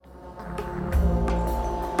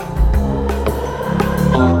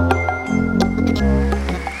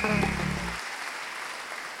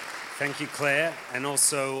Thank you, Claire, and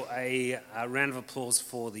also a round of applause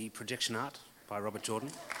for the projection art by Robert Jordan.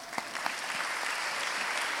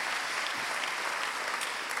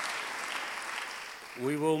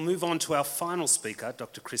 We will move on to our final speaker,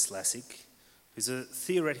 Dr. Chris Lassig, who's a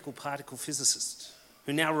theoretical particle physicist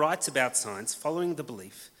who now writes about science following the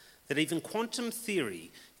belief that even quantum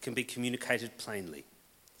theory can be communicated plainly.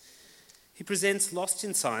 He presents Lost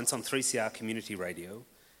in Science on 3CR Community Radio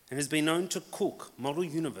and has been known to cook model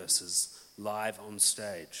universes live on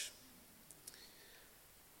stage.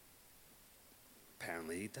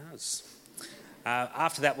 Apparently he does.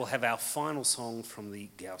 After that, we'll have our final song from the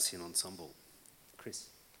Gaussian Ensemble. Chris.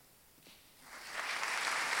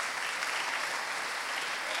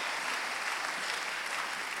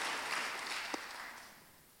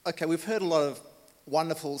 Okay, we've heard a lot of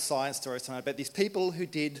wonderful science stories tonight about these people who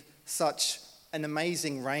did such an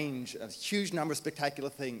amazing range, a huge number of spectacular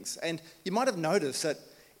things. And you might have noticed that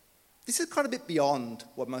this is quite a bit beyond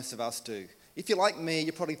what most of us do. If you're like me,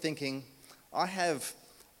 you're probably thinking, I have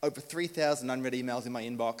over 3,000 unread emails in my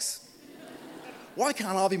inbox. Why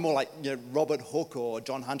can't I be more like Robert Hooke or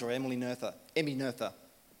John Hunter or Emmy Noether?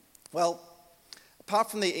 Well, apart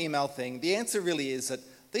from the email thing, the answer really is that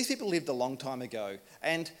these people lived a long time ago,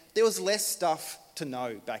 and there was less stuff to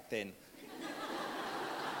know back then.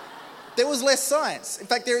 There was less science. In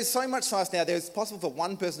fact, there is so much science now, it's possible for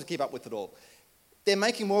one person to keep up with it all. They're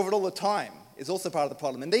making more of it all the time, is also part of the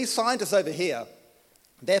problem. And these scientists over here,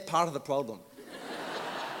 they're part of the problem.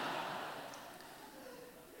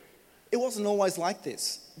 It wasn't always like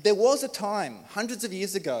this. There was a time, hundreds of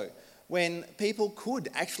years ago, when people could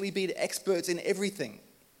actually be experts in everything.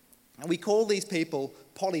 And we call these people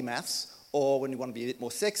polymaths, or when you want to be a bit more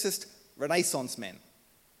sexist, Renaissance men.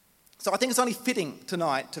 So I think it's only fitting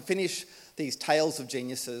tonight to finish these tales of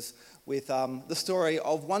geniuses with the story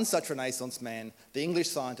of one such Renaissance man, the English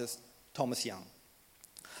scientist Thomas Young,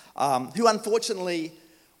 who unfortunately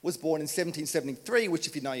was born in 1773, which,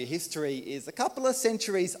 if you know your history, is a couple of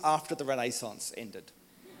centuries after the Renaissance ended.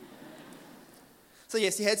 So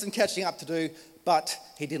yes, he had some catching up to do, but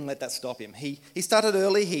he didn't let that stop him. He started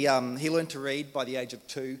early. He learned to read by the age of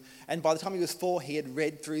 2, and by the time he was 4, he had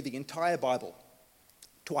read through the entire Bible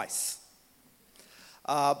twice.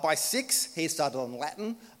 By 6, he started on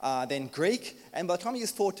Latin, then Greek, and by the time he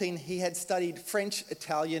was 14, he had studied French,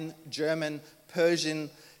 Italian, German, Persian,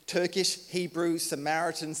 Turkish, Hebrew,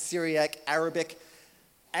 Samaritan, Syriac, Arabic,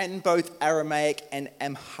 and both Aramaic and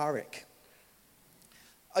Amharic.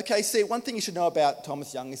 Okay, see, one thing you should know about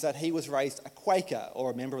Thomas Young is that he was raised a Quaker,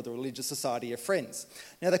 or a member of the Religious Society of Friends.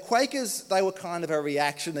 Now, the Quakers, they were kind of a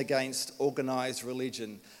reaction against organised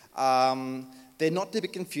religion. They're not to be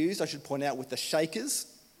confused, I should point out, with the Shakers.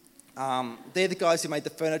 They're the guys who made the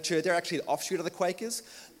furniture. They're actually an offshoot of the Quakers.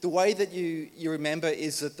 The way that you remember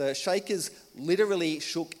is that the Shakers literally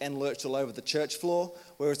shook and lurched all over the church floor,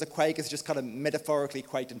 whereas the Quakers just kind of metaphorically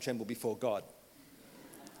quaked and trembled before God.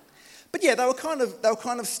 But yeah, they were kind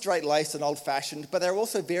of straight-laced and old-fashioned, but they were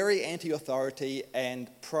also very anti-authority and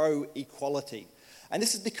pro-equality. And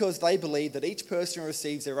this is because they believe that each person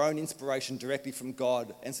receives their own inspiration directly from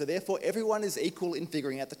God, and so therefore everyone is equal in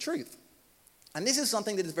figuring out the truth. And this is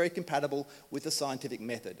something that is very compatible with the scientific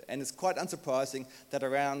method, and it's quite unsurprising that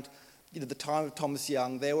around the time of Thomas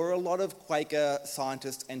Young, there were a lot of Quaker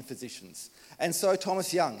scientists and physicians. And so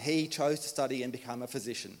Thomas Young, he chose to study and become a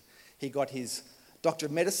physician. He got his Doctor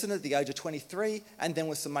of Medicine at the age of 23, and then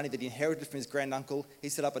with some money that he inherited from his granduncle, he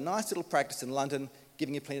set up a nice little practice in London,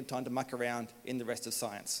 giving him plenty of time to muck around in the rest of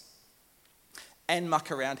science. And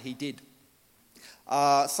muck around he did.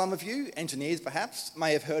 Some of you, engineers perhaps,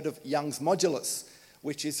 may have heard of Young's modulus,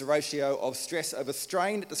 which is the ratio of stress over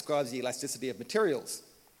strain that describes the elasticity of materials.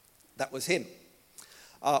 That was him.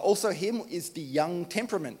 Also him is the Young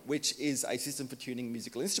temperament, which is a system for tuning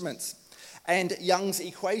musical instruments. And Young's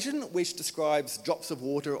equation, which describes drops of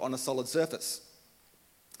water on a solid surface.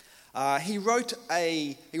 He wrote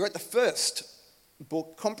the first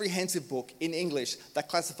comprehensive book in English that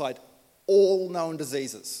classified all known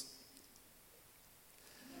diseases.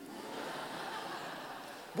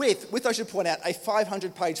 With, I should point out, a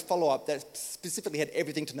 500-page follow-up that specifically had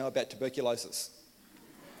everything to know about tuberculosis.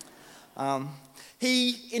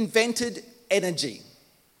 He invented energy.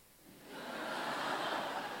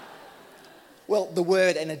 Well, the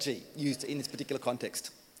word energy used in this particular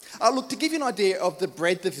context. Look, to give you an idea of the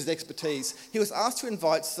breadth of his expertise, he was asked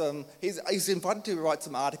to he's invited to write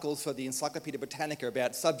some articles for the Encyclopedia Britannica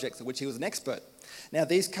about subjects in which he was an expert. Now,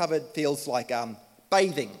 these covered fields like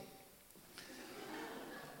bathing,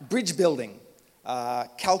 bridge building,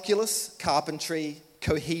 calculus, carpentry,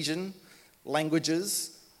 cohesion,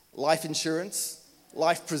 languages, life insurance,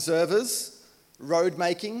 life preservers, road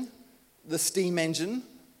making, the steam engine,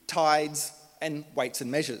 tides, and weights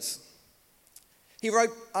and measures. He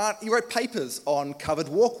wrote papers on covered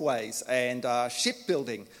walkways and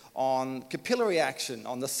shipbuilding, on capillary action,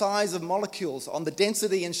 on the size of molecules, on the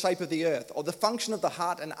density and shape of the earth, or the function of the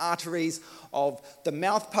heart and arteries, of the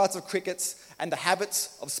mouth parts of crickets, and the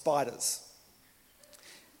habits of spiders.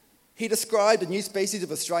 He described a new species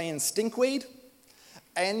of Australian stinkweed,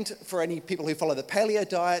 and for any people who follow the paleo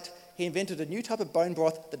diet, he invented a new type of bone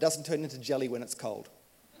broth that doesn't turn into jelly when it's cold.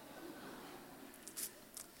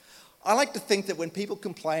 I like to think that when people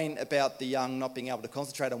complain about the young not being able to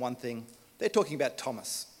concentrate on one thing, they're talking about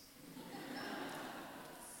Thomas.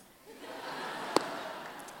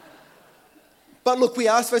 But look, we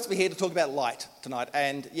are supposed to be here to talk about light tonight,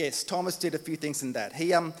 and yes, Thomas did a few things in that.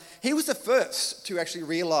 He was the first to actually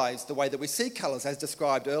realise the way that we see colours, as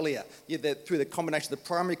described earlier, through the combination of the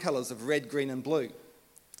primary colours of red, green and blue.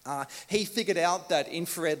 He figured out that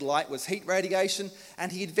infrared light was heat radiation,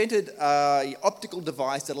 and he invented an optical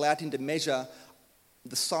device that allowed him to measure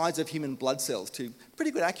the size of human blood cells to pretty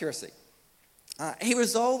good accuracy. He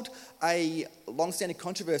resolved a long-standing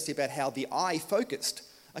controversy about how the eye focused.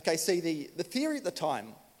 Okay, see, the theory at the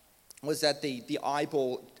time was that the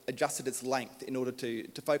eyeball adjusted its length in order to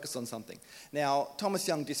focus on something. Now, Thomas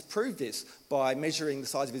Young disproved this by measuring the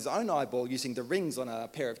size of his own eyeball using the rings on a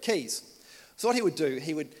pair of keys. So what he would do,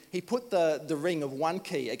 he put the ring of one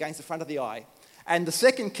key against the front of the eye, and the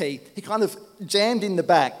second key he kind of jammed in the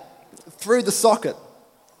back through the socket.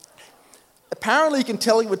 Apparently you can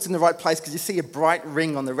tell it's in the right place because you see a bright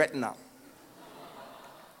ring on the retina.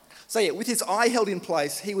 So yeah, with his eye held in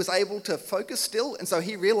place, he was able to focus still, and so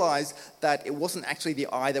he realised that it wasn't actually the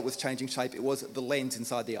eye that was changing shape, it was the lens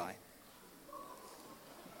inside the eye.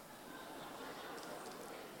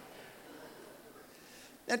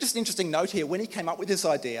 Now, just an interesting note here, when he came up with this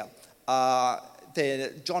idea,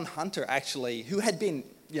 John Hunter actually, who had been,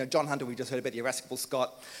 John Hunter, we just heard about, the irascible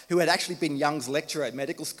Scot, who had actually been Young's lecturer at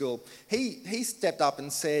medical school, he stepped up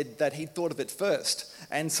and said that he'd thought of it first.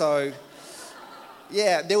 And so,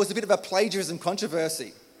 yeah, there was a bit of a plagiarism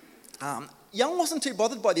controversy. Young wasn't too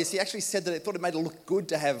bothered by this. He actually said that he thought it made it look good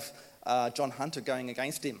to have John Hunter going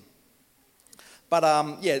against him. But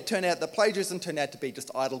it turned out the plagiarism turned out to be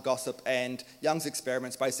just idle gossip, and Young's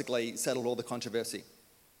experiments basically settled all the controversy.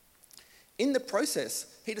 In the process,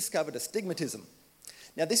 he discovered astigmatism.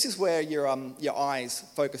 Now, this is where your eyes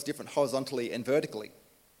focus different horizontally and vertically.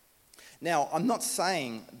 Now, I'm not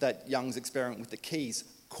saying that Young's experiment with the keys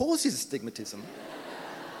causes astigmatism.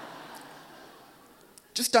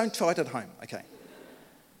 Just don't try it at home, okay?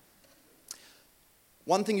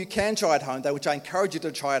 One thing you can try at home, though, which I encourage you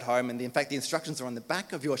to try at home, and in fact the instructions are on the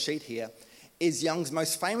back of your sheet here, is Young's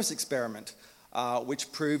most famous experiment,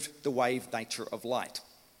 which proved the wave nature of light.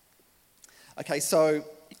 Okay, so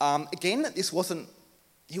again, he wasn't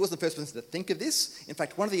the first person to think of this. In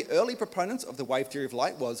fact, one of the early proponents of the wave theory of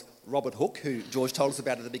light was Robert Hooke, who George told us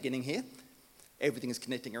about at the beginning here. Everything is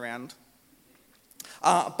connecting around.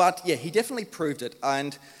 But yeah, he definitely proved it,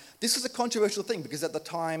 and this was a controversial thing because at the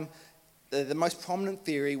time, the most prominent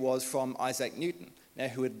theory was from Isaac Newton,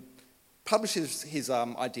 who had published his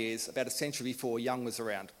ideas about a century before Young was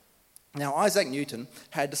around. Now, Isaac Newton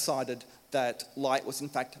had decided that light was in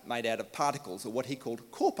fact made out of particles, or what he called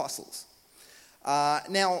corpuscles.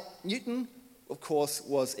 Now, Newton, of course,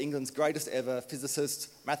 was England's greatest ever physicist,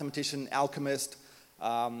 mathematician, alchemist,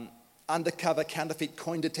 undercover counterfeit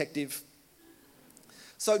coin detective.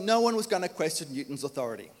 So no one was going to question Newton's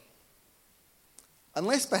authority.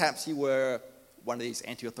 Unless perhaps you were one of these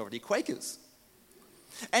anti-authority Quakers.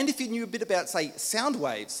 And if you knew a bit about, say, sound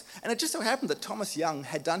waves, and it just so happened that Thomas Young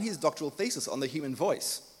had done his doctoral thesis on the human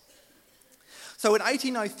voice. So in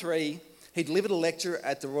 1803, he delivered a lecture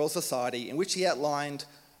at the Royal Society in which he outlined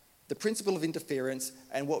the principle of interference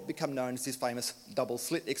and what would become known as his famous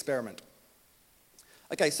double-slit experiment.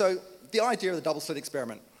 Okay, so the idea of the double-slit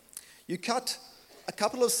experiment. You cut a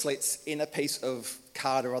couple of slits in a piece of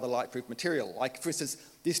card or other light-proof material, like, for instance,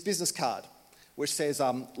 this business card, which says,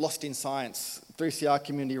 Lost in Science, 3CR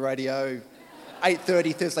Community Radio,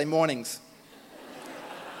 8:30 Thursday mornings.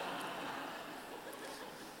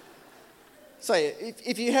 So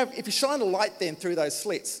if you shine a light then through those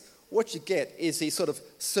slits, what you get is these sort of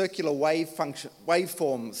circular wavefronts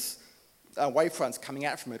coming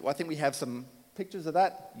out from it. Well, I think we have some pictures of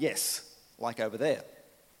that. Yes, like over there.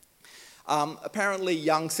 Apparently,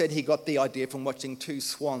 Young said he got the idea from watching two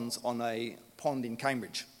swans on a pond in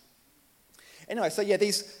Cambridge. Anyway, so yeah,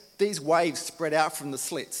 these waves spread out from the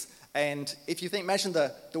slits. And if you imagine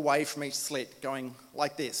the wave from each slit going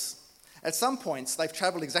like this. At some points, they've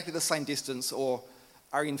travelled exactly the same distance or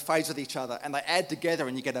are in phase with each other, and they add together,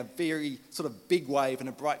 and you get a very sort of big wave and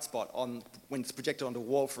a bright spot on when it's projected onto a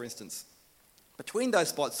wall, for instance. Between those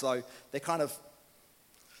spots, though, they're kind of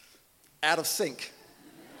out of sync.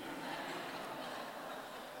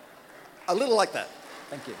 A little like that.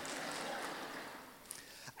 Thank you.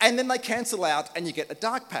 And then they cancel out, and you get a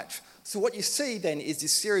dark patch. So what you see then is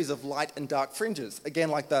this series of light and dark fringes, again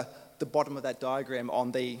like the bottom of that diagram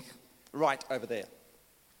on the right over there.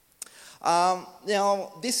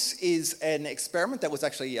 Now, this is an experiment that was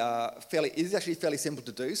actually fairly simple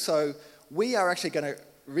to do. So we are actually going to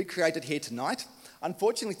recreate it here tonight.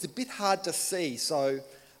 Unfortunately, it's a bit hard to see. So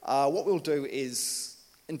what we'll do is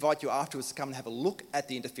invite you afterwards to come and have a look at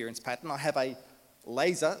the interference pattern. I have a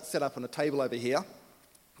laser set up on a table over here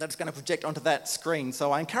that's going to project onto that screen.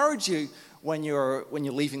 So I encourage you when you're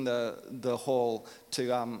leaving the hall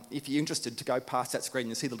to, if you're interested, to go past that screen.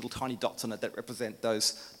 You'll see the little tiny dots on it that represent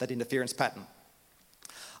that interference pattern.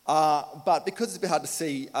 But because it's a bit hard to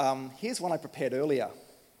see, here's one I prepared earlier.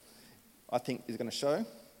 I think is going to show.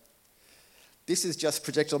 This is just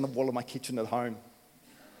projected on the wall of my kitchen at home.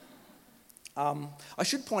 I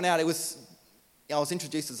should point out I was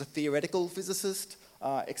introduced as a theoretical physicist.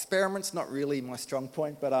 Experiments, not really my strong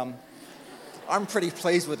point, but I'm pretty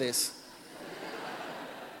pleased with this.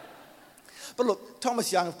 But look,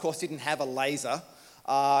 Thomas Young, of course, didn't have a laser.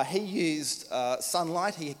 He used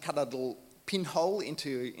sunlight. He cut a little pinhole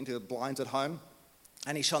into the blinds at home,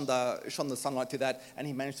 and he shone the sunlight through that, and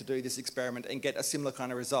he managed to do this experiment and get a similar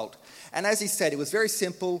kind of result. And as he said, it was very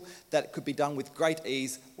simple, that it could be done with great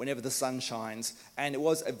ease whenever the sun shines, and it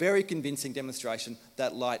was a very convincing demonstration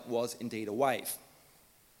that light was indeed a wave.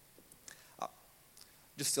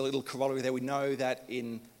 Just a little corollary there, we know that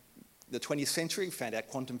in the 20th century, we found out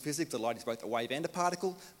quantum physics, that light is both a wave and a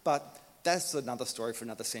particle, but that's another story for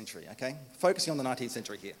another century, okay? Focusing on the 19th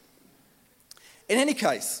century here. In any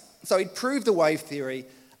case, so he proved the wave theory,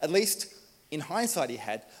 at least in hindsight he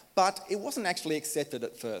had, but it wasn't actually accepted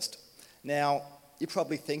at first. Now, you're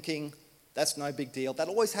probably thinking, that's no big deal. That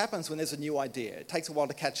always happens when there's a new idea. It takes a while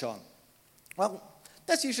to catch on. Well,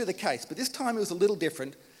 that's usually the case, but this time it was a little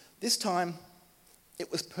different. This time,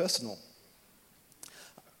 it was personal.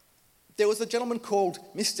 There was a gentleman called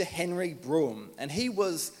Mr. Henry Brougham, and he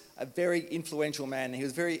was a very influential man. He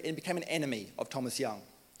became an enemy of Thomas Young.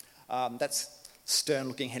 That's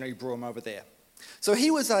stern-looking Henry Brougham over there. So he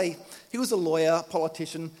was a lawyer,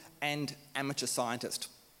 politician, and amateur scientist.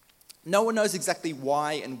 No one knows exactly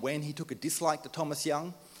why and when he took a dislike to Thomas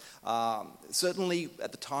Young. Certainly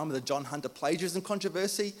at the time of the John Hunter plagiarism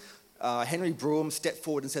controversy, Henry Brougham stepped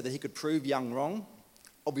forward and said that he could prove Young wrong.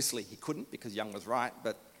 Obviously he couldn't, because Young was right,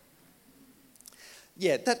 but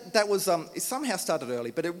yeah, that was, it somehow started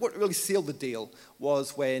early, but what really sealed the deal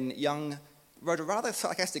was when Young wrote a rather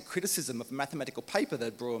sarcastic criticism of a mathematical paper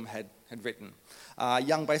that Brougham had written.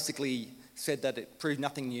 Young basically said that it proved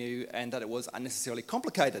nothing new and that it was unnecessarily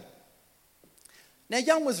complicated. Now,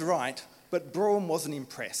 Young was right, but Brougham wasn't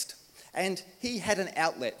impressed, and he had an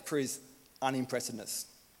outlet for his unimpressiveness,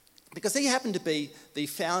 because he happened to be the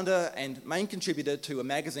founder and main contributor to a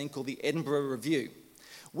magazine called the Edinburgh Review,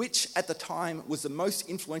 which at the time was the most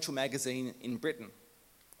influential magazine in Britain.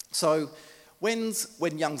 So when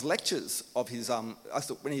Young's lectures of his,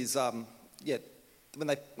 when his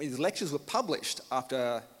lectures were published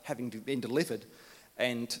after having been delivered,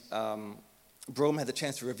 and Brougham had the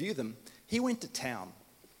chance to review them, he went to town,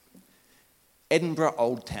 Edinburgh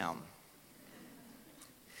Old Town.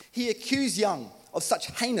 He accused Young of such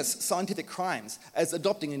heinous scientific crimes as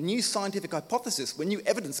adopting a new scientific hypothesis when new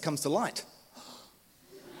evidence comes to light.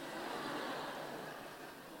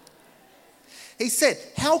 He said,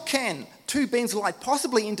 how can two beams of light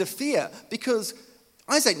possibly interfere? Because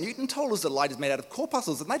Isaac Newton told us that light is made out of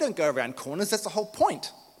corpuscles and they don't go around corners, that's the whole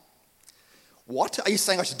point. What? Are you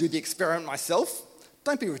saying I should do the experiment myself?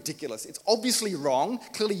 Don't be ridiculous. It's obviously wrong.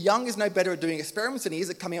 Clearly Young is no better at doing experiments than he is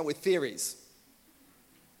at coming up with theories.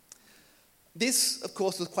 This, of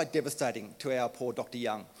course, was quite devastating to our poor Dr.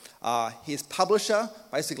 Young. His publisher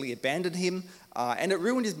basically abandoned him, and it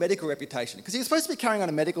ruined his medical reputation, because he was supposed to be carrying on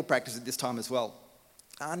a medical practice at this time as well.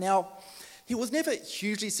 Now, he was never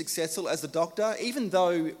hugely successful as a doctor, even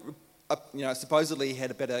though supposedly he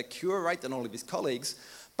had a better cure rate than all of his colleagues,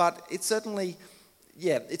 but it certainly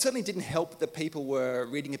didn't help that people were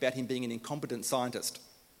reading about him being an incompetent scientist.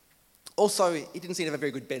 Also, he didn't seem to have a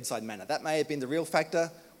very good bedside manner. That may have been the real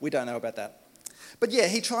factor. We don't know about that. But yeah,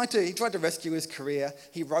 he tried to rescue his career.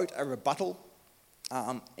 He wrote a rebuttal.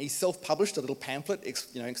 He self-published a little pamphlet,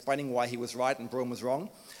 explaining why he was right and Brougham was wrong.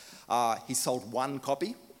 He sold one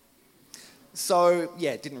copy. So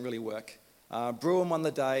yeah, it didn't really work. Brougham won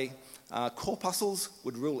the day. Corpuscles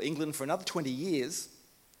would rule England for another 20 years.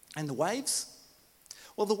 And the waves?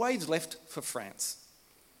 Well, the waves left for France.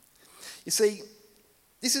 You see,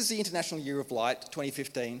 this is the International Year of Light,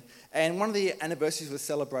 2015, and one of the anniversaries we're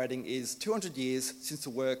celebrating is 200 years since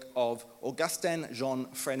the work of Augustin Jean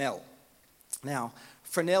Fresnel. Now,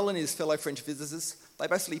 Fresnel and his fellow French physicists, they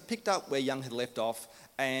basically picked up where Young had left off,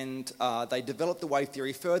 and they developed the wave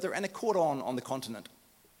theory further, and it caught on the continent.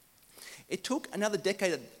 It took another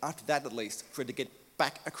decade after that, at least, for it to get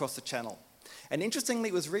back across the channel. And interestingly,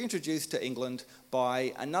 it was reintroduced to England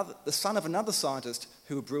by the son of another scientist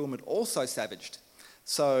who Brougham had also savaged.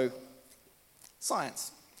 So,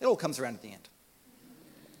 science. It all comes around at the end.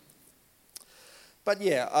 But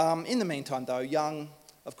yeah, in the meantime, though, Young,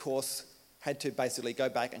 of course, had to basically go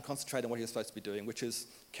back and concentrate on what he was supposed to be doing, which is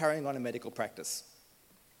carrying on a medical practice.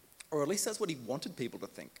 Or at least that's what he wanted people to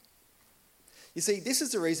think. You see, this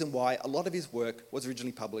is the reason why a lot of his work was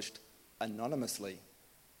originally published anonymously.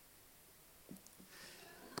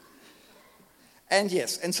 And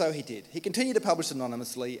yes, and so he did. He continued to publish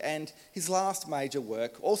anonymously, and his last major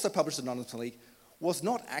work, also published anonymously, was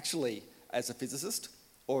not actually as a physicist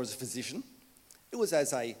or as a physician. It was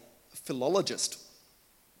as a philologist.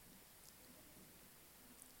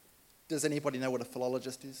 Does anybody know what a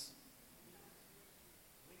philologist is?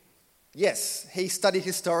 Yes, he studied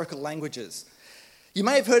historical languages. You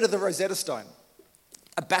may have heard of the Rosetta Stone,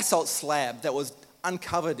 a basalt slab that was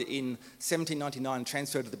uncovered in 1799 and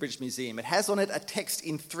transferred to the British Museum. It has on it a text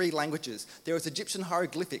in 3 languages. There is Egyptian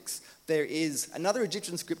hieroglyphics, there is another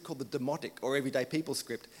Egyptian script called the Demotic, or Everyday People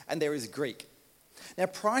script, and there is Greek. Now,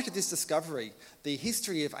 prior to this discovery, the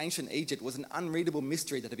history of ancient Egypt was an unreadable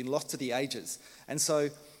mystery that had been lost to the ages, and so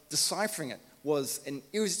deciphering it was an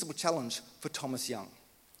irresistible challenge for Thomas Young.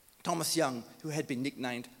 Thomas Young, who had been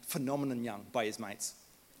nicknamed Phenomenon Young by his mates.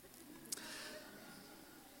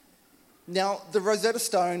 Now, the Rosetta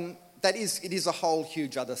Stone, it is a whole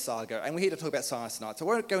huge other saga, and we're here to talk about science tonight, so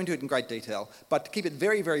I won't go into it in great detail, but to keep it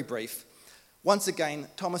very, very brief, once again,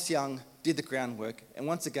 Thomas Young did the groundwork, and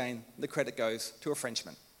once again, the credit goes to a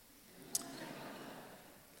Frenchman.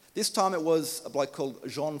 This time it was a bloke called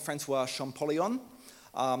Jean-Francois Champollion,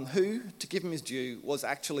 who, to give him his due, was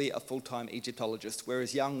actually a full-time Egyptologist,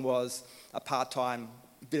 whereas Young was a part-time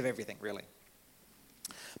bit of everything, really.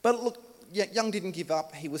 But look, Young didn't give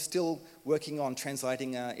up. He was still working on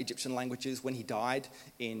translating Egyptian languages when he died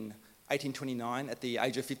in 1829 at the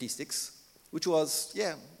age of 56, which was,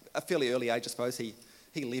 a fairly early age, I suppose. He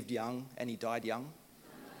lived young and he died young.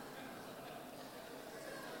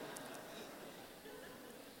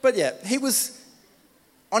 But yeah, he was,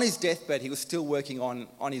 on his deathbed, he was still working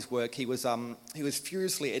on his work. He was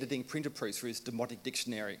furiously editing printer proofs for his Demotic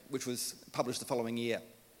Dictionary, which was published the following year.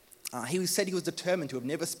 He said he was determined to have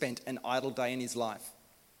never spent an idle day in his life.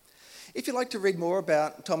 If you'd like to read more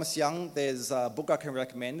about Thomas Young, there's a book I can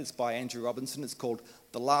recommend. It's by Andrew Robinson. It's called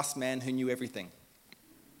The Last Man Who Knew Everything.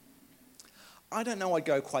 I don't know I'd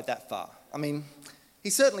go quite that far. I mean, he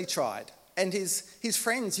certainly tried. And his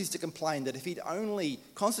friends used to complain that if he'd only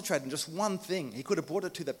concentrated on just one thing, he could have brought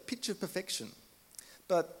it to the pitch of perfection.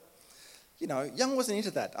 But Young wasn't into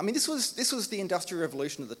that. I mean, this was the Industrial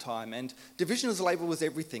Revolution at the time, and division of labour was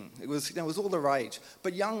everything. It was all the rage.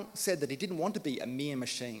 But Young said that he didn't want to be a mere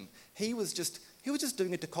machine. He was just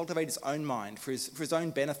doing it to cultivate his own mind for his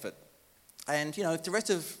own benefit. And if the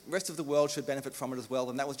rest of the world should benefit from it as well,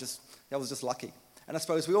 then that was just lucky. And I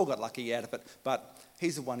suppose we all got lucky out of it, but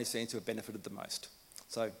he's the one who seems to have benefited the most.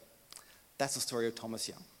 So that's the story of Thomas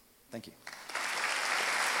Young. Thank you.